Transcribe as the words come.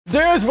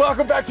Dudes,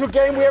 welcome back to a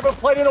game we haven't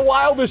played in a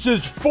while. This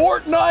is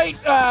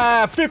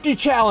Fortnite 50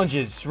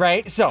 challenges,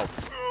 right? So,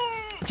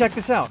 check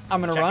this out.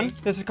 I'm gonna run.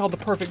 This is called the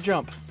perfect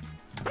jump.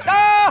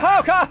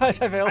 Oh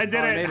gosh, I failed. I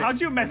did it. How'd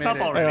you mess up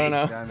already? I don't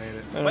know. Yeah, I made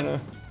it. I don't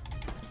know.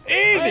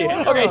 Easy!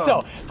 Okay,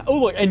 so,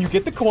 oh look, and you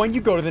get the coin,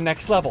 you go to the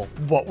next level.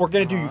 What we're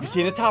gonna do, you can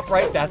see in the top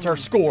right, that's our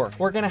score.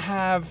 We're gonna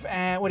have,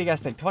 what do you guys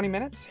think, 20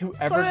 minutes?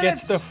 Whoever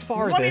gets the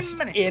farthest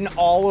in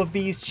all of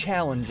these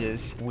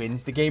challenges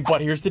wins the game.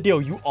 But here's the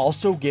deal, you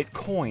also get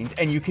coins,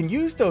 and you can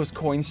use those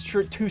coins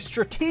to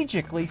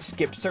strategically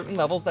skip certain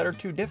levels that are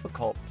too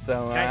difficult.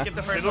 So, can I skip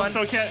the first one?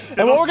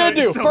 And what we're gonna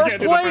do, first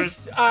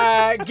place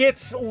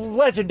gets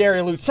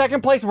legendary loot.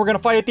 Second place, we're gonna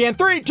fight at the end.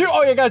 3, 2,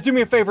 oh yeah, guys, do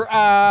me a favor,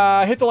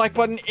 hit the like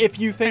button if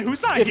you think.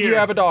 Who's not if here? you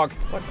have a dog.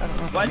 What? I don't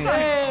know. What?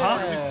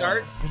 Huh? We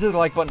start? This is the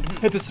like button.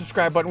 Hit the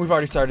subscribe button. We've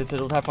already started, so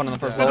it'll have fun in the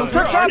first level.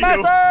 Trick shot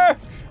master!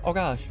 Oh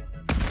gosh.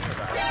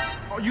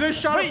 Oh, you guys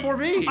shot it for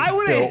me. I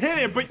would have hit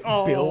it, but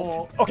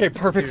Build. Okay,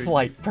 perfect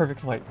flight.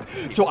 Perfect flight.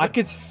 So I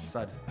could.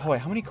 Oh wait,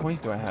 how many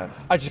coins do I have?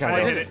 I just got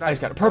it. I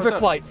just got it. Perfect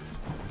flight.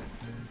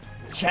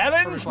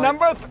 Challenge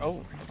number.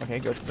 Oh. Okay,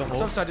 go to the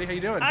hole. What's up, SSundee? How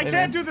you doing? I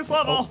can't do this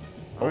level.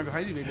 Oh,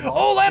 behind you, baby.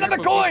 Oh, land on the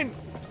coin!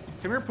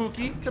 Come here,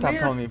 Pookie. Stop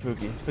calling me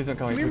Pookie. Please don't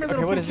call me Pookie.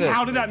 Okay, what is this?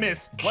 How did that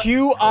miss?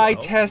 QI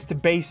test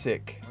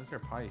basic. What's your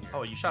pie here?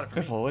 Oh, you shot it for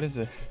me. Biffle, what is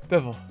this?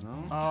 Biffle.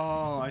 No?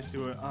 Oh, I see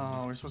what.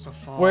 Oh, we're supposed to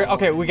fall.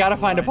 Okay, we gotta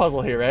find a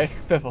puzzle here, right?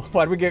 Biffle,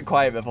 why'd we get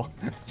quiet, Biffle?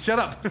 Shut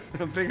up.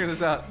 I'm figuring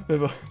this out.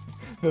 Biffle.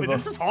 Wait,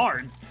 this is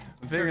hard.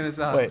 I'm figuring this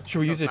out. Wait, should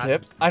we use a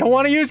tip? I don't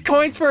want to use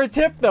coins for a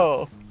tip,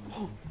 though.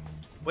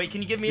 Wait,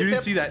 can you give me a You tip?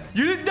 didn't see that.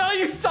 You didn't know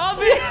you saw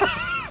me.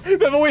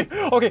 Biffle, wait.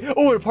 Okay.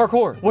 Oh,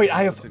 parkour. Wait,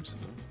 I have.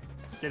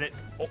 Did it?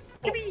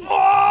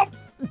 Oh,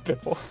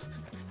 Biffle.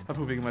 I'm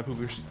pooping in my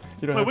poopers.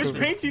 You don't Wait, have which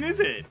poopers. painting is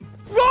it?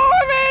 Oh,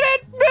 I made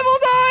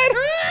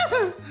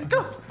it! Biffle died!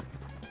 Go.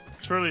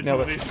 Surely it's No,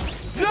 one of but-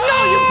 these.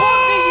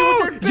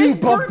 No, You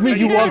bumped me,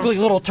 you ugly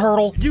little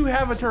turtle. You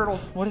have a turtle.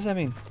 What does that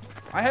mean?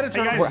 I had a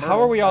turtle. guys. How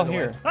are we all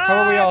here? How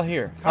are we all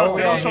here? How are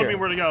we all Show me here?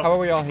 where to go. How are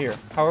we all here?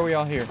 How are we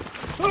all here?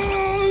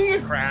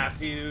 Crap,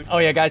 dude. Oh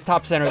yeah, guys,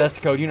 top center. That's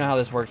the code. You know how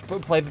this works.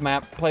 Play the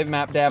map. Play the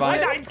map. Dab on I it.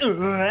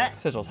 died.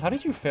 Sigils, how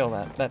did you fail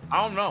that?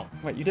 I don't know.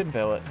 Wait, you didn't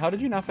fail it. How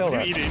did you not fail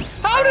that? You eating.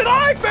 How did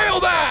I fail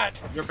that?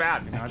 You're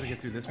bad. Now to get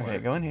through this one. Okay,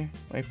 go in here.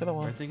 Wait for the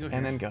wall. Everything go And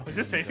here. then go. Is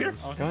this safe here?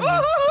 Go in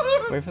here.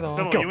 Wait for the wall.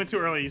 No, Go. you went too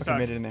early. You Okay, suck.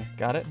 made it in there.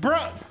 Got it?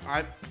 Bruh.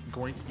 I'm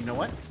going. You know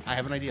what? I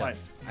have an idea. What?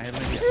 I have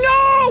an idea.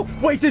 No!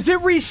 Wait, does it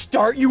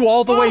restart you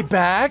all the way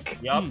back?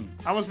 Yup.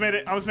 I almost made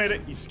it. I almost made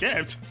it. You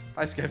skipped.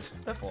 I skipped.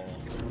 Biffle.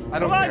 I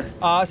don't Come on.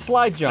 care.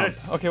 Slide jump.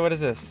 This. Okay, what is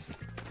this?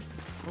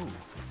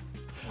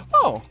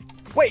 Oh,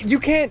 wait, you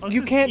can't. Oh,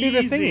 You this can't is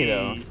do the thingy easy.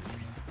 though.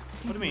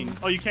 What do you mean?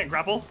 Oh, you can't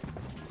grapple?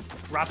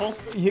 Grapple?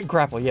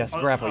 Grapple, yes, Oh,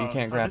 grapple. You oh,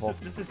 can't oh, grapple.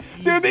 This is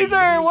easy. Dude, these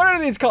are. What are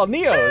these called?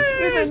 Neos.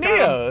 These are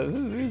Neos.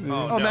 This is easy. Oh,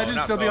 Oh, no, imagine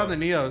not still be on the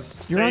those.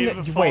 Neos. You're on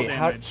Save the. fall Wait,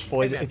 how, damage.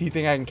 boys? Hey, If you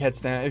think I can catch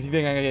that, if you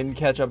think I can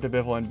catch up to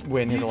Biffle and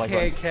win, hit the You like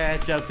can't button.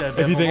 catch up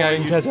to If you think I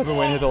can Biffle. catch up and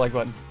win, hit the like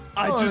button.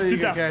 I Oh, just you did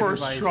can that catch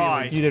first it by try.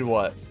 feelings. You did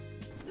what?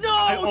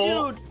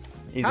 No, dude.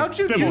 Oh, How'd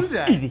you Biffle. do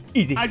that? Easy,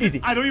 easy, I easy.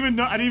 don't even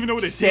know. I didn't even know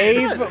what it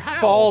Save did.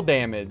 How? fall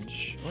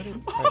damage. What?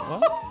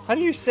 What? How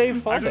do you save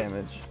fall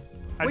damage?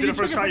 I Well, did you it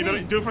first took try. it You from do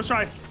me. it. Do it first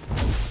try.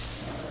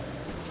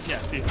 Yeah,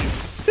 see.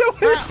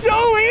 It was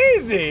so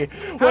easy.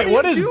 Wait, do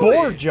what you is do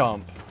board it?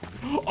 jump?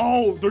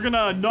 Oh, they're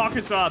gonna knock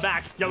us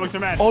back. Yeah, look,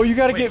 they're mad. Oh, you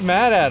gotta get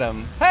mad at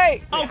him.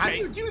 Hey! How do Okay.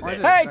 you do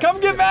this? Hey,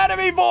 come get mad at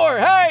me, boy!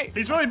 Hey!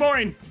 He's really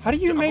boring. How do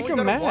you make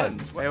him mad?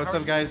 Hey, what's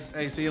up, guys?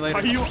 Hey, see you later.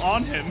 Are you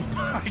on him?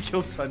 I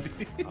killed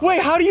SSundee.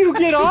 Wait, how do you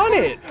get on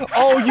it?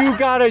 Oh, you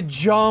gotta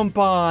jump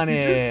on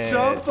it. Just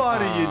jump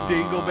on it, you I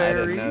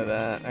dingleberry. didn't know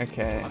that.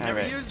 Okay, Never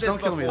alright. used this Don't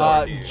kill me, before,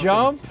 though. dude.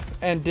 Jump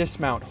and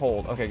dismount.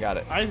 Hold. Okay, got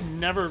it. I've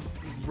never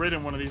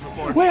ridden one of these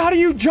before. Wait, how do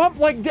you jump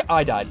like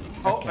I died.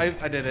 Oh, I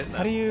did it.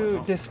 How do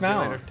you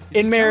dismount? later.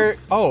 In mirror.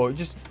 Oh,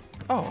 just.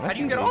 Oh, that's How do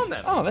you get easy. on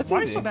then? Oh, that's Why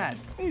are easy. you so bad?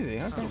 Easy.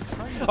 Okay.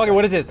 Okay,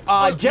 what is this?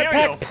 Mario.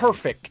 Jetpack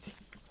perfect.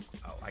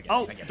 Oh, I get it.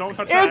 Oh, I get it. don't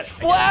touch It's that.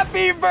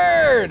 Flappy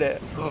Bird.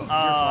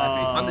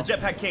 I'm the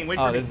jetpack king. Wait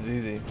Oh, for me. this is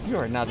easy. You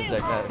are not the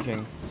Jetpack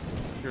King.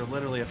 You're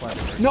literally a flat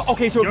bird. No,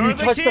 okay, so if You're you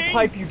the touch the king.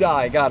 pipe, you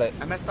die. Got it.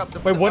 I messed up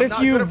the. Wait, what I'm if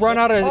not you good at run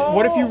out of?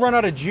 What if you Oh. run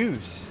out of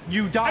juice?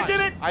 You die. I did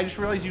it. I just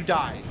realized you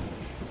die.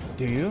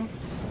 Do you?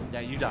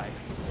 Yeah, you die.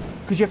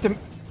 Because you have to.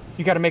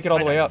 You got to make it all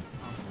the way up.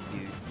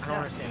 I don't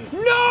understand. No!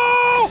 No!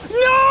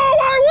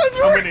 I was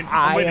I'm right. winning.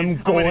 I I'm winning.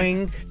 am I'm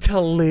winning. going to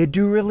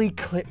literally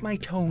clip my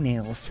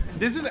toenails.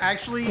 This is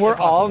actually. We're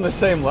all on impossible. the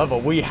same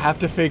level. We have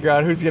to figure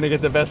out who's gonna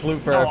get the best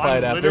loot for No, our I'm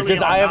fight after. literally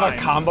Because on I have 9. a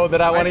combo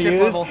that I want to skip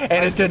use, level. and I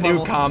it's a skip new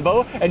level.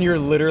 combo, and you're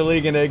literally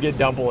gonna get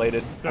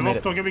double-aided. I made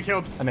it. Don't get me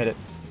killed. I made it.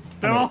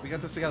 Devil. We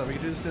got this together. We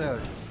can do this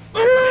together.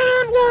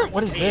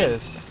 What is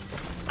this?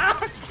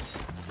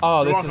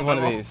 Oh, this is welcome, one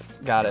of Devil. these.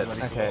 Got it.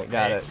 Okay,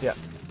 got Hey. it. Yeah.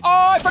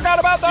 Oh, I forgot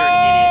about You're an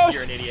idiot. those!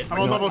 You're an idiot. I'm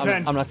on No, level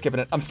 10. I'm not skipping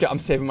it. I'm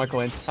saving my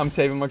coins. I'm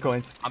saving my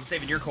coins. I'm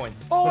saving your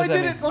coins. Oh, What I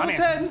does that did mean? it. Level I'm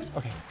in. 10.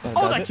 Okay. Oh,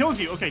 Dodge that it. kills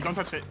you. Okay, don't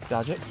touch it.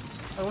 Dodge it.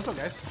 Oh, what's up,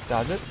 guys?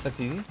 Dodge it. That's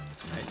easy. Nice,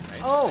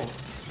 nice. Oh,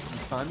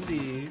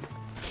 SSundee.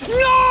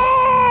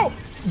 No!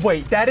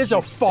 Wait, that is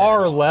a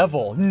far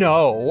level.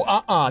 No,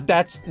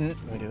 that's. Let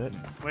me do it.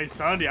 Wait,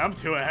 SSundee, I'm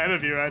 2 ahead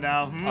of you right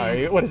now. All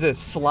right, what is this?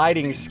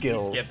 Sliding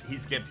skills. He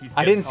skipped.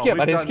 I didn't skip.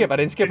 we've I didn't done- skip. I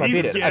didn't skip. I Did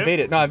he beat it. I skip? beat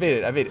it. No, I beat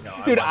it. I beat it. No,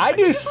 Dude, I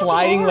do That's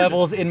sliding hard.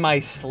 levels in my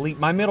sleep.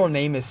 My middle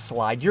name is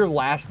Slide. Your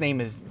last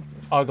name is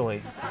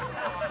Ugly.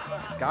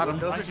 Got him.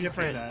 Why'd you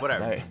say that?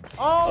 Whatever. Right.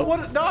 Oh,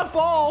 what? Not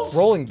balls.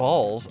 Rolling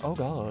balls. Oh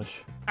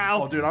gosh.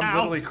 Ow. Oh, dude, I'm ow.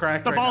 literally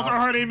cracked The right balls now. are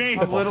hurting me.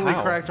 I'm literally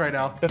Ow. cracked right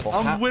now. Biffle,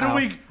 I'm ow,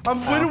 literally, ow.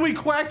 I'm literally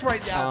cracked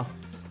right now. Ow.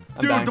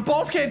 I'm Dude, dying. the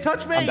balls can't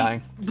touch me. I'm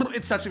dying.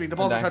 It's touching me. The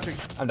balls are dying. touching.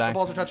 I'm dying. The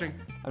balls are touching.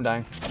 I'm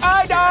dying.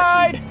 I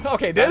died!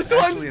 Okay, this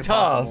That's one's actually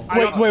tough.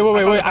 impossible.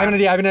 Wait. I have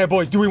an idea,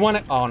 boys. Do we want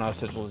to? Oh no,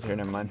 Sigil is here.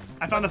 Never mind.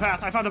 I found the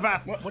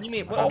path. What do you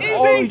mean?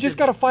 Oh, you just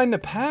gotta find the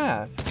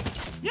path.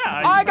 Yeah.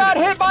 I got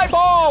hit by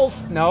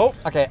balls! No.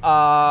 Okay,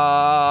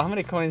 how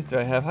many coins do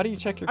I have? How do you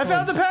check your I coins?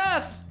 found the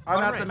path. I'm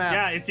at the map.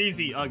 Yeah, it's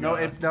easy. Oh, No,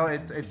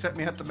 God. it set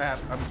me at the map.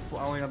 I'm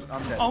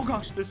dead. Oh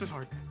gosh, this is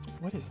hard.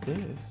 What is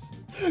this?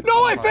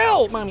 No, I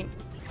fell! Mommy.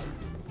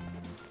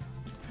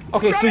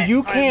 Okay, so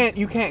you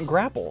can't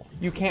grapple.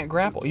 You can't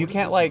grapple. You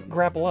can't, like,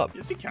 grapple up.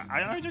 Yes, you can.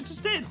 I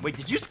just did. Wait,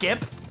 did you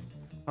skip?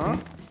 Huh?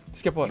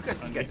 Skip what?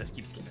 You guys just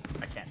keep skipping.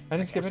 I can't. I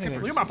didn't skip anything.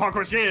 Look at my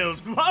parkour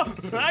skills.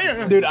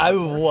 Dude, I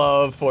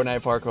love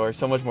Fortnite parkour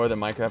so much more than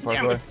Minecraft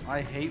parkour.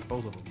 I hate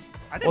both of them.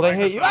 I think Well, they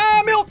hate you.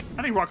 Ah, milk!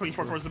 I think Rocket League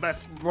parkour is the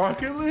best.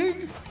 Rocket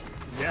League?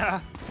 Yeah.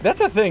 That's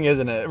a thing,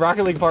 isn't it?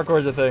 Rocket League parkour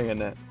is a thing,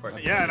 isn't it?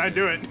 Yeah, and I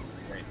do it.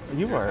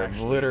 You are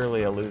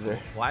literally a loser.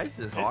 Why is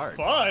this It's hard?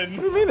 What do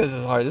fun. you mean this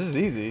is hard? This is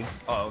easy.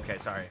 Oh, okay,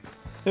 sorry.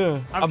 Yeah,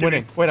 I'm skipping.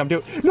 winning. Wait, I'm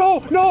doing.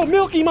 No,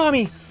 Milky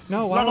Mommy!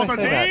 No, why Level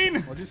did I say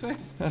 13. What'd you say?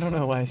 that? I don't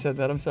know why I said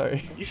that. I'm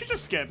sorry. You should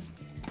just skip.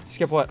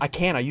 Skip what? I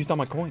can't. I used all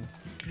my coins.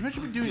 Could you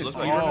imagine me doing You a look speed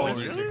like run you're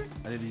with going you? really?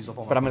 I need to use up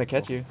all my But I'm gonna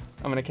coins. catch you.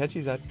 I'm gonna catch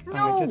you, Zed. I'm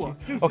No! gonna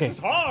catch you. Dude, Okay. this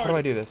is hard. How do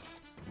I do this?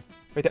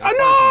 Right there.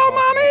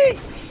 Oh, no,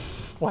 Mommy!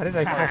 Why did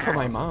I call for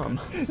my mom?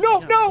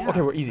 No.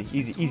 Okay, we're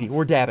easy.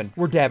 We're dabbing.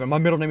 My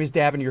middle name is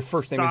Dab, and your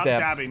first name is Stop Dab.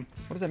 dabbing.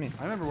 What does that mean?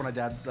 I remember when I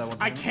dabbed that one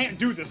I time. can't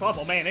do this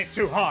level, man. It's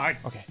too hard.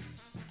 Okay.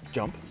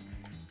 Jump.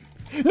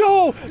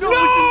 No!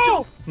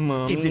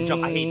 Mommy, Games and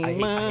jump. I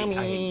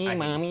hate.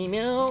 Mommy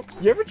milk.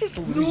 You ever just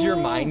lose your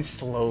mind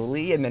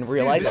slowly and then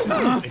realize It's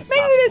maybe not this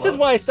slow. is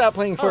why I stopped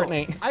playing Oh,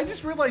 Fortnite? I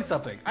just realized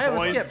something. I have a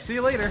Boys. skip. See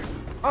you later.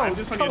 Oh, I'm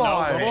just letting come you know,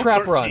 on. level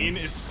Trap 13 run.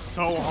 is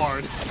so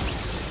hard.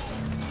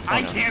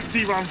 I can't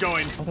see where I'm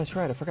going. Oh, that's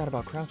right. I forgot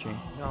about crouching.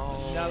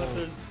 Now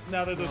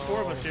that there's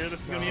 4 of us here,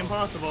 this is gonna be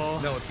impossible.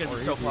 No, it's gonna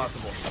be so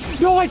possible.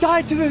 No, I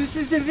died to this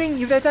is the thing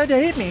that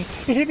hit me.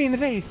 It hit me in the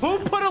face. Who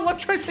put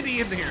electricity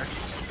in there?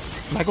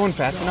 Am I going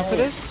fast enough for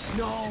this?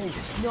 No,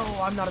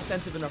 I'm not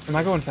offensive enough. Am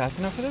I going fast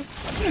enough for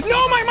this?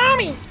 No, my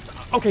mommy!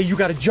 Okay, you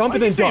gotta jump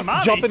and then you say dump.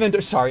 mommy? Jump and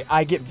then sorry,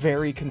 I get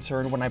very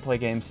concerned when I play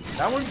games.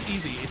 That one's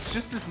easy. It's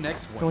just this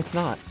next No, one. it's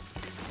not.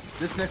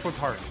 This next one's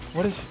hard.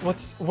 What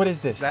is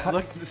this? That How-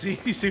 look. See,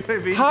 you see what I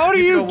mean? How do have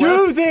to you go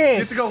do left-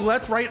 this? You have to go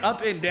left, right,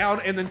 up, and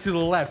down, and then to the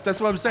left. That's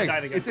what I'm saying.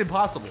 died again. It's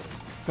impossible.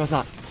 No, it's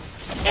not.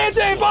 It's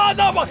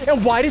impossible!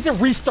 And why does it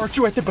restart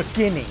you at the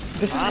beginning?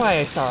 This is why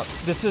I stopped.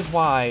 This is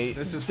why.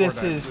 This is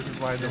Fortnite. This is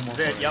why no more.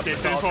 Yep, This it's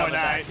is all coming Fortnite.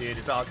 back, dude.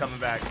 It's all coming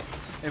back.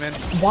 Hey man,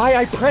 why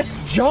I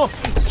pressed jump.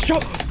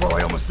 Jump. Bro,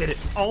 I almost did it.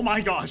 Oh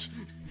my gosh.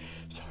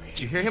 Sorry. Did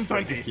you hear him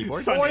break his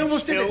keyboard? Sunday, Oh, I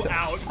almost did chill it.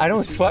 out. I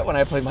don't sweat when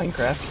I play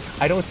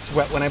Minecraft. I don't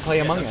sweat when I play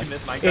Among don't you Us.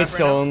 miss Minecraft It's right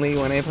now? only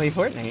when I play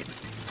Fortnite.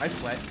 I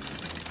sweat.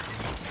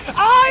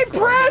 I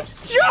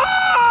pressed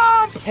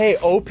jump! Hey,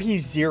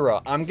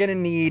 OP0, I'm gonna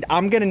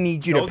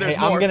need you to pay. there's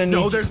I'm more. gonna need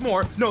No, you- there's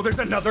more. No, there's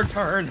another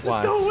turn.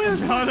 Why?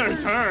 Another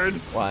turn.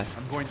 Why?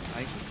 I'm going.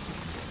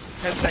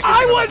 10 seconds.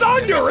 I was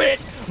under it!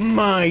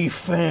 My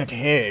fat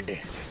head.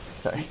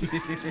 Sorry.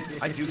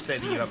 I do say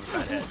that you have a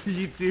fat head.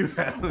 You do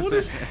have. What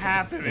is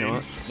happening? You know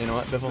what? You know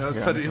what, Biffle? No,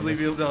 Here, Sunny, I'm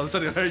leave you. No,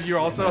 Sunny, you're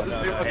also on the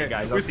same. hey, Okay,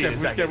 guys, I'll we see you in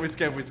skip. a We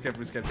second. skip.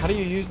 We skip. How do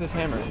you use this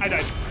hammer? I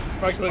died.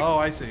 Right click. Oh,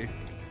 I see.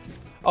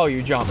 Oh,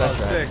 you jump. That's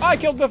right. sick. Oh, I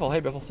killed Biffle.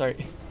 Hey, Biffle. Sorry.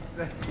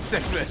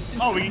 Thanks, man.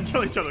 Oh, we can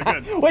kill each other.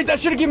 Good. Wait, that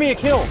should have given me a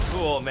kill.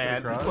 Cool,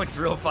 man. This Cross. looks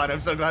real fun. I'm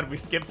so glad we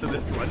skipped to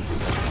this one.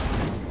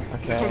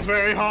 This one's Okay.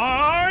 very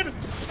hard.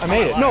 I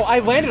made it. No, I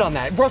landed on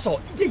that. Russell,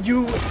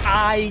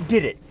 I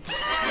did it.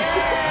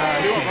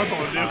 Do what Russell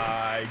would do.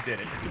 I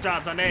did it. Good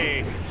job,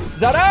 Sunday.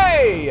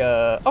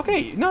 Zade!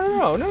 Okay,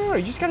 no.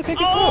 You just gotta take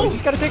it slow. Oh! You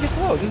just gotta take it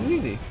slow. This is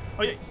easy.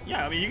 Oh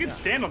yeah. I mean, you can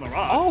stand on the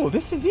rock. Oh,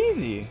 this is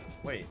easy.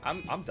 Wait,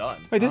 I'm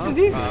done. Wait, this is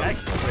easy. Wait,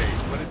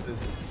 what is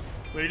this?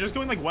 Wait, you're just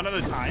going like one at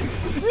a time.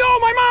 No,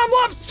 my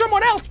mom loves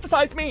someone else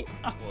besides me.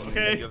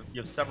 Okay.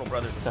 You have several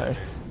brothers and Sorry.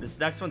 sisters. This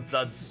next one's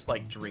Zud's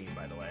like dream,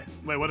 by the way.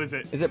 Wait, what is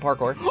it? Is it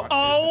parkour?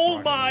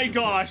 Oh my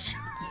gosh.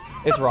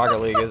 It's Rocket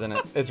League, isn't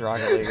it? It's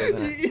Rocket League,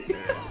 isn't it?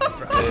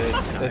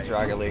 It's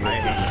Rocket League.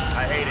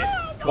 I hate it.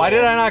 Why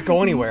did I not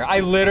go anywhere? I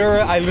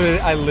literally. I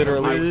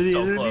was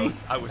so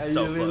close. I was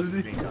so close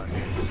to being done.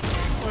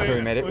 Okay,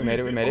 we made it. We made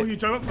it. We made Oh, it. you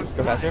drove up the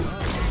Go faster. Go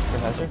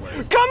faster.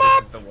 worst. Come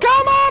up! The worst.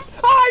 Come up!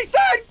 I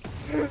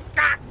said.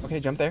 Okay,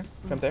 jump there.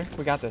 Jump there.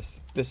 We got this.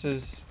 This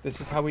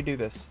is how we do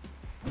this.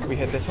 We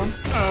hit this one.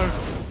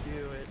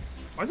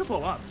 Why does it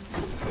blow up?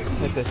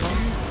 Hit this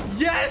one.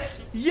 Yes!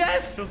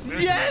 Yes! Feels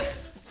weird. Yes!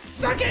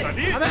 Suck it!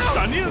 SSundee? I'm out!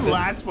 SSundee in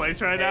last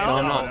place right now?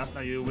 No, I'm not.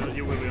 No, you really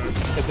are.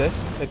 Hit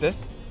this. Hit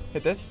this.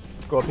 Hit this.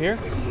 Go up here.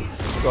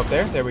 Go up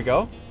there. There we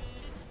go.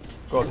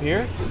 Go up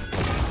here.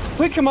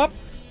 Please come up.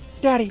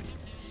 Daddy.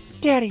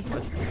 Daddy.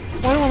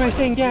 Why am I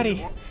saying daddy?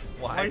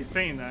 Why are you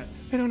saying that?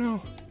 I don't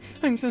know.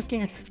 I'm so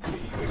scared.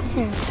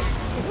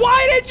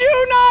 Why did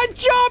you not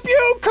jump,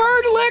 you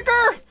curd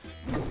liquor?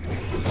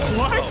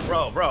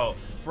 What? Bro.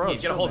 You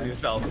get a hold of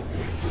yourself.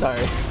 Sorry.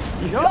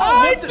 No,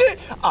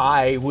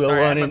 I will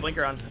Sorry, I run have my in.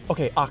 blinker on.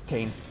 Okay,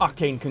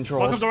 Octane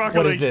controls. Welcome to Rocket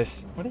What is League.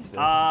 this? What is this?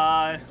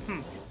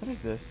 What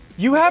is this?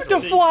 You have to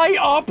fly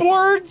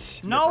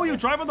upwards? No, you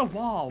drive on the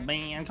wall,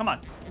 man. Come on.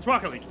 It's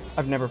Rocket League.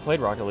 I've never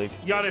played Rocket League.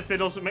 You got it,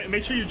 Sigils.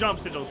 Make sure you jump,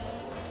 Sigils.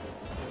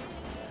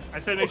 I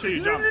said make sure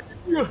you jump.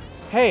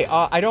 Hey,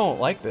 I don't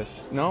like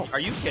this. No. Are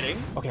you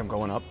kidding? Okay, I'm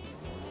going up.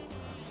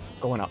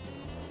 Going up.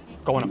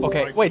 Going up.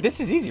 Okay, wait, this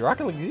is easy.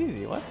 Rocket League is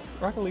easy. What?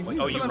 Rocket League is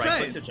Oh, easy. you what I'm right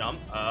saying. click to jump?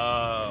 Oh,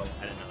 I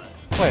didn't know that.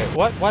 Wait,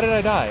 what? Why did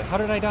I die? How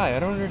did I die? I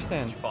don't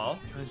understand. Did you fall?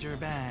 Because you're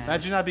bad.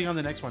 Imagine not being on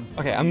the next one.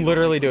 Okay, I'm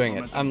literally doing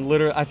it.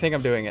 I think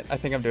I'm doing it. I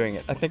think I'm doing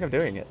it. I think I'm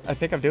doing it. I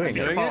think I'm doing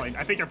You're it. falling.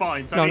 I think you're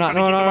falling. No, no, SSundee,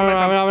 no, no, keep the no, no, no, no,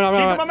 momentum. no, Keep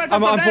the no. momentum,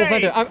 I'm full SSundee.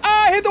 fended.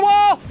 I hit the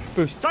wall!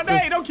 Boost.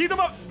 SSundee, don't keep them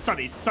up.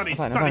 SSundee. I'm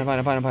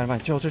fine.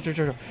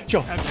 Chill.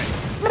 Okay.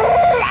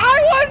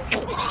 I was...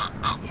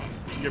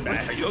 You're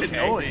bad. Are you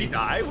okay? Did he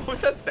die? What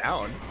was that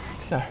sound?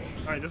 Sorry. All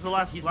right, this is the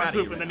last mad last at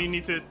loop, you and right then you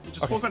need to just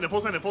Okay. full send it. Full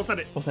send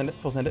it.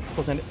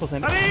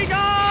 There you go!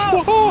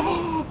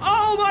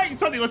 Oh my!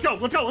 SSundee, let's go.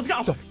 Let's go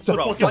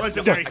kill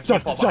Legendary.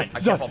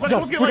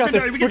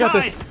 We got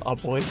this. Oh,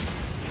 boys.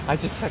 I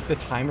just checked the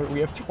timer. We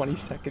have 20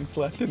 seconds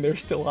left, and they're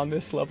still on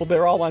this level.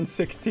 They're all on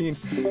 16.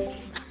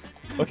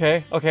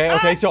 Okay.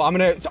 So I'm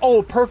gonna...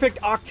 Oh, perfect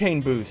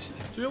Octane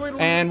boost.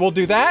 And we'll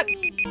do that.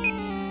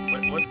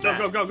 What's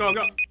that?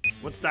 Go.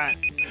 What's that?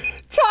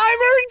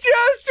 Timer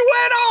just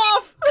went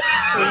off!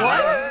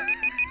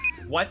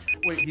 What?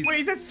 Wait,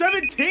 He's at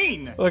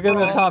 17. Look in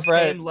the top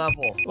right. Same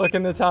level. Look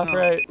in the top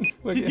right.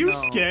 Look Did at- you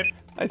skip?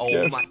 I Oh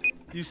skipped. my.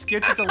 you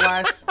skipped at the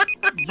last.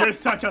 You're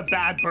such a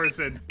bad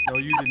person. No,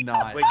 you did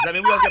not. Wait, does that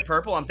mean we all get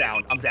purple? I'm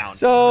down.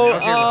 So, I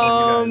was here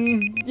before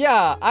you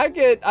yeah,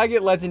 I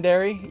get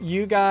legendary.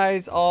 You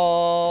guys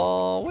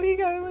all, what do you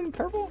guys win?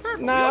 Purple?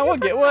 Nah, we'll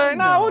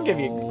give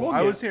you.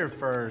 I was here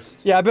first.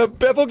 Yeah, but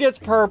Biffle gets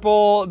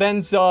purple, then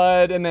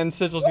Zud, and then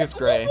Sigils gets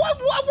gray.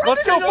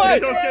 Let's go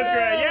fight!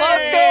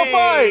 Let's go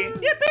fight!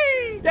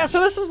 Yippee! Yeah,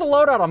 so this is the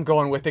loadout I'm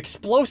going with.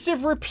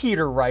 Explosive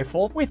repeater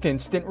rifle with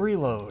instant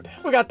reload.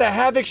 We got the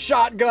Havoc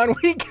shotgun.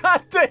 We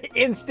got the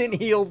instant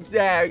heal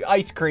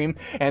ice cream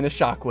and the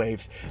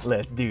shockwaves.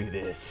 Let's do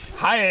this.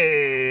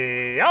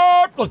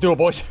 Hi! Let's do it,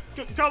 boys.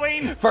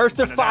 Going. First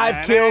to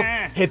 5 kills.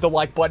 Hit the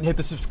like button. Hit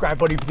the subscribe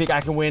button if you think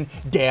I can win.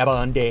 Dab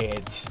on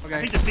dads. I Okay.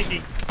 think you're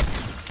sneaky.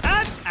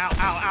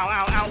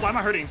 Ow. Why am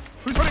I hurting?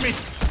 Who's hurting me?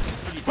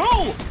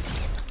 Oh!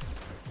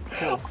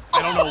 Cool.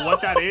 I don't know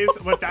what that is,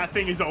 but that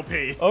thing is OP.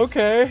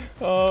 Okay.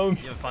 You having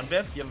fun,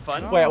 Biff? You having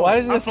fun? Wait, why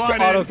isn't I'm this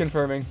flying auto in.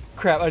 confirming?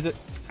 Crap, I just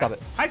stop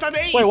it. Hi,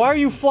 SSundee. Wait, why are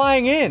you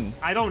flying in?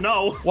 I don't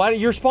know. Why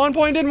your spawn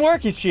point didn't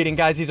work? He's cheating,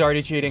 guys. He's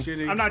already cheating.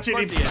 Cheating. I'm not Of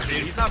cheating. course he is,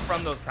 dude. He's not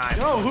from those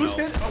times. No, who's No.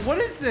 been? What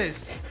is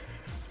this?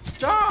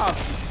 Stop!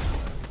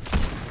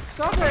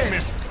 Stop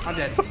it! I'm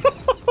dead.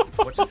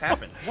 What just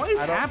happened? What is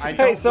I happening?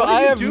 don't- Hey, so What are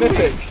I you have doing?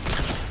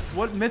 mythics.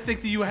 What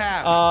mythic do you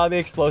have? The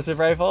explosive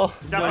rifle.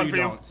 Is that no, fun you for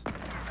you? don't.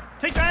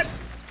 Take that.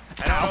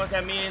 I don't know what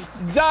that means.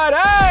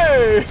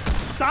 Zade!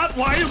 Stop.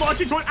 Why are you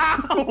launching toward?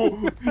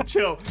 Ow!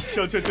 Chill.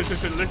 Listen.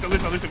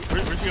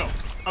 Where'd you go?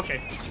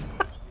 Okay.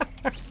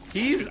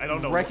 He's I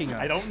don't know. wrecking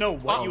us. I don't know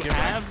what Oh, you you're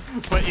have,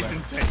 but it's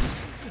insane.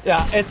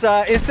 Yeah, it's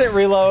instant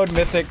reload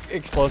mythic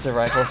explosive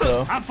rifle,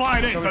 so. I'm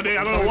flying in, SSundee.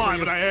 I don't know why,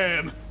 but I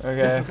am.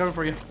 Okay. I'm coming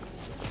for you.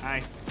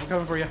 Hi. I'm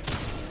coming for you.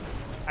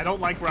 I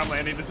don't like where I'm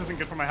landing. This isn't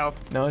good for my health.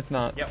 No, it's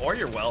not. Yeah, or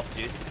your wealth,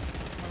 dude.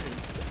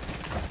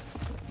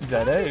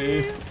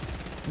 Zade.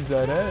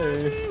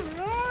 Zade.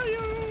 Where are you?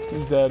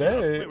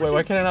 Zade. Wait,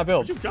 why can I not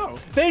build? Where'd you go?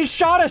 They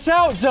shot us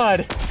out,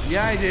 Zud!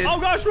 Yeah, I did. Oh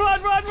gosh,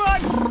 run!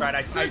 Right, I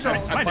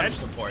I punched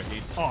him for it,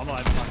 dude. Oh, I'm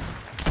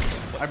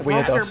alive. I We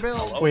hit broke those. your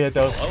bill. We hit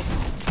those. Hello?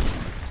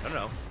 I don't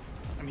know.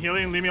 I'm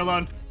healing. Leave me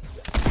alone.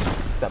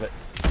 Stop it.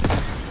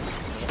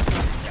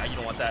 Yeah, you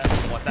don't want that.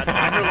 You don't want that.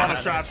 I hear a lot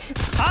of traps.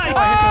 Hi!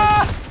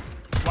 Ah!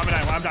 Why am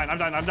I dying?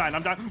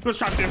 I'm dying. There's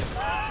traps here.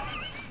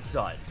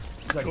 Son.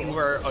 It's like you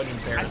were an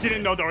embarrassment. I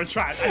didn't know there were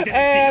traps. I didn't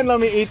And see let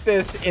me eat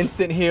this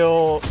instant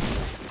heal.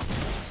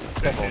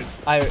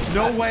 Biffle.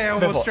 No way I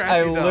almost Biffle, trapped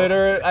I you, though.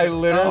 literally. Oh.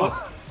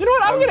 You know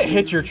what? I'm gonna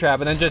hit your trap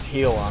and then just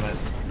heal on it.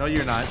 No,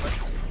 you're not.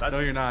 That's- No,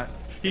 you're not.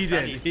 He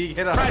That's did. not He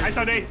hit us. Hi,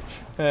 SSundee.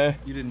 Eh.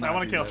 You did not. I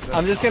wanna do kill. that.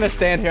 I'm just gonna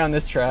stand here on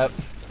this trap.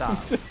 Stop.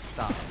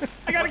 Stop.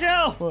 I got a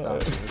kill. What?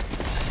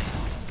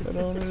 I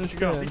don't At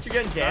understand. least you're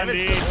getting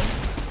damage.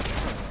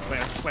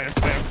 Where?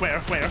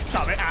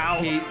 Stop it.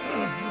 Ow. He,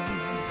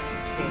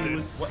 Cool,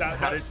 dude.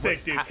 That is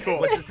sick, dude. Cool.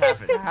 What just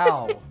happened?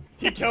 how?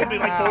 He killed me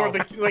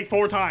like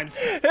four times.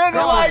 Hit the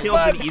Probably like killed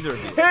button. either of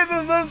you. Hit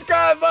the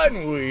subscribe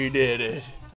button. We did it.